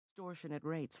extortionate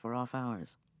rates for off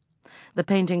hours. The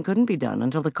painting couldn't be done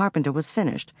until the carpenter was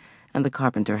finished, and the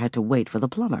carpenter had to wait for the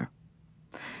plumber.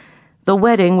 The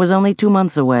wedding was only 2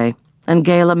 months away, and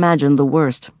Gail imagined the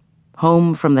worst.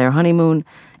 Home from their honeymoon,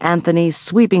 Anthony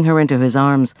sweeping her into his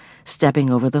arms, stepping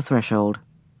over the threshold.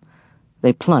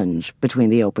 They plunge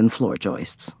between the open floor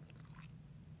joists.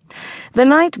 The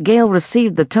night Gail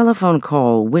received the telephone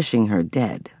call wishing her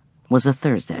dead was a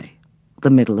Thursday,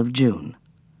 the middle of June.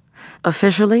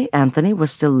 Officially, Anthony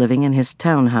was still living in his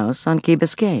townhouse on Key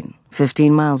Biscayne,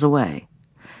 15 miles away,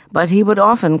 but he would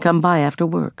often come by after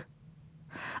work.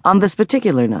 On this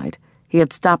particular night, he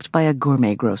had stopped by a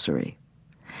gourmet grocery.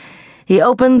 He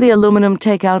opened the aluminum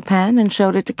takeout pan and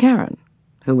showed it to Karen,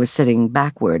 who was sitting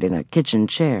backward in a kitchen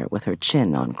chair with her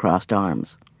chin on crossed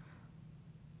arms.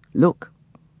 "Look.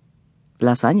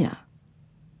 Lasagna."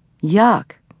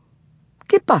 "Yuck.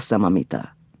 ¿Qué pasa, mamita?"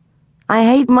 "I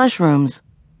hate mushrooms."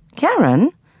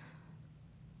 "Karen?"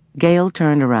 Gail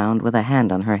turned around with a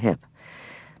hand on her hip.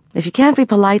 "If you can't be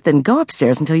polite, then go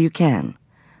upstairs until you can."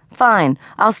 "Fine.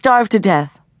 I'll starve to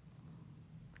death."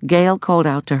 Gail called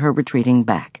out to her retreating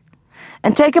back.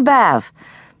 "And take a bath.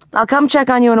 I'll come check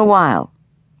on you in a while."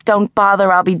 "Don't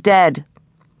bother, I'll be dead."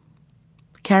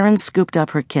 Karen scooped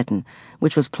up her kitten,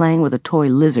 which was playing with a toy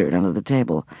lizard under the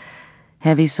table.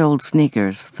 Heavy-soled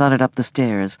sneakers thudded up the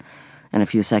stairs, and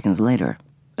a few seconds later,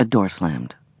 a door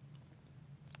slammed.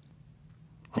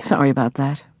 "Sorry about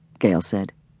that," Gail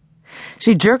said.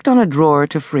 She jerked on a drawer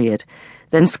to free it,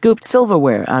 then scooped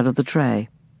silverware out of the tray.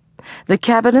 The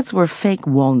cabinets were fake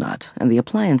walnut, and the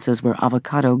appliances were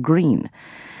avocado green.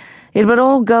 It would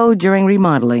all go during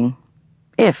remodeling,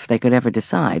 if they could ever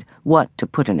decide what to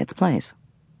put in its place.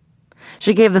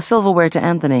 She gave the silverware to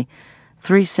Anthony,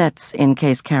 3 sets in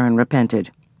case Karen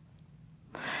repented.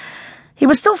 He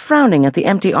was still frowning at the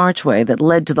empty archway that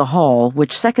led to the hall,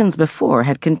 which seconds before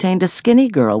had contained a skinny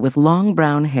girl with long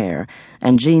brown hair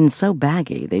and jeans so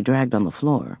baggy they dragged on the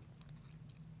floor.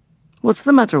 "What's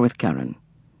the matter with Karen?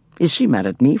 Is she mad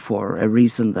at me for a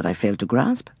reason that I failed to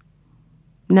grasp?"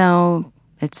 "No,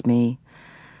 it's me.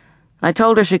 I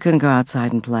told her she couldn't go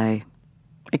outside and play.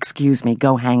 Excuse me,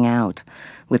 go hang out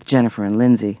with Jennifer and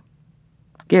Lindsay."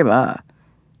 "Que va?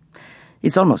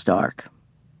 It's almost dark."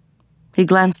 He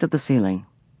glanced at the ceiling.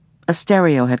 A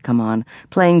stereo had come on,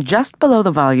 playing just below the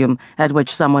volume at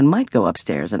which someone might go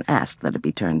upstairs and ask that it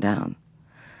be turned down.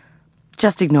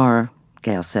 "Just ignore her,"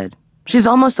 Gail said. "She's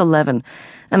almost 11,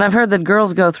 and I've heard that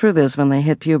girls go through this when they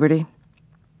hit puberty.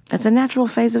 It's a natural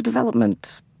phase of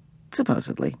development,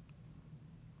 supposedly."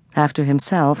 Half to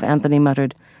himself, Anthony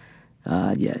muttered,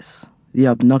 Yes, the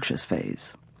obnoxious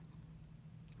phase."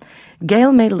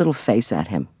 Gail made a little face at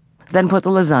him, then put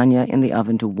the lasagna in the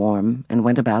oven to warm and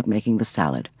went about making the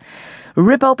salad.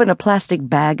 Rip open a plastic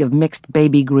bag of mixed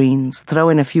baby greens, throw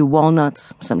in a few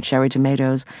walnuts, some cherry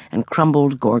tomatoes, and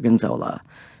crumbled gorgonzola.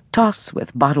 Toss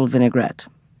with bottled vinaigrette.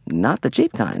 Not the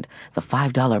cheap kind, the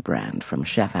 $5 brand from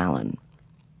Chef Allen.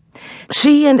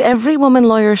 She and every woman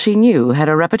lawyer she knew had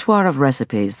a repertoire of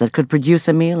recipes that could produce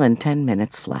a meal in 10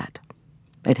 minutes flat.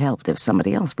 It helped if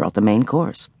somebody else brought the main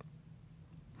course.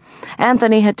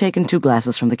 Anthony had taken 2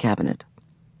 glasses from the cabinet.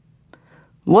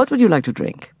 "What would you like to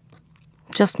drink?"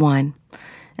 "Just wine.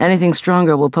 Anything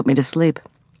stronger will put me to sleep,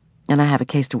 and I have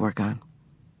a case to work on."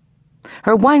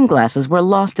 Her wine glasses were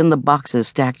lost in the boxes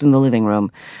stacked in the living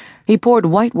room. He poured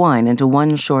white wine into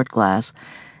one short glass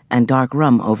and dark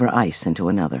rum over ice into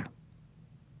another.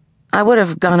 "I would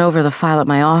have gone over the file at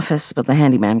my office, but the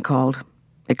handyman called.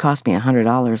 It cost me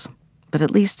 $100, but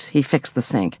at least he fixed the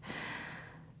sink.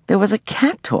 There was a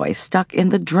cat toy stuck in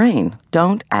the drain.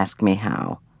 Don't ask me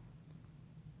how."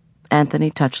 Anthony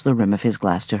touched the rim of his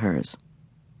glass to hers.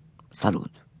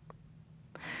 "Salud."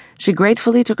 She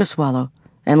gratefully took a swallow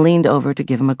and leaned over to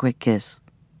give him a quick kiss.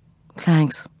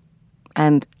 "Thanks.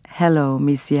 And hello,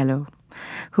 mi cielo,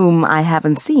 whom I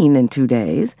haven't seen in 2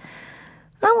 days.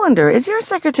 I wonder, is your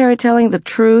secretary telling the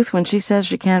truth when she says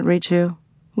she can't reach you?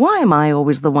 Why am I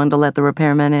always the one to let the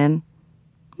repairman in?"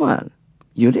 "Well,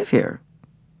 you live here."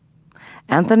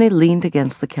 Anthony leaned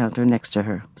against the counter next to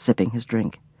her, sipping his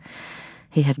drink.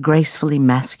 He had gracefully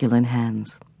masculine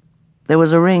hands. There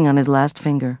was a ring on his last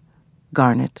finger,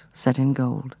 garnet set in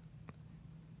gold.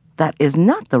 "That is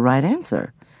not the right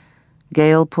answer."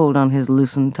 Gail pulled on his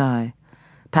loosened tie,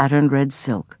 patterned red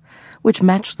silk, which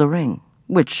matched the ring,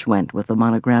 which went with the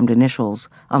monogrammed initials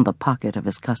on the pocket of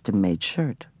his custom-made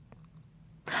shirt.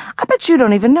 "I bet you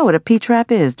don't even know what a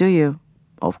P-trap is, do you?"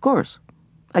 "Of course.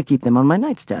 I keep them on my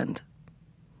nightstand."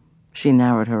 She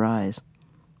narrowed her eyes.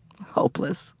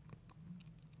 Hopeless.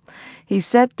 He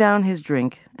set down his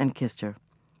drink and kissed her.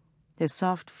 His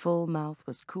soft, full mouth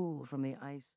was cool from the ice.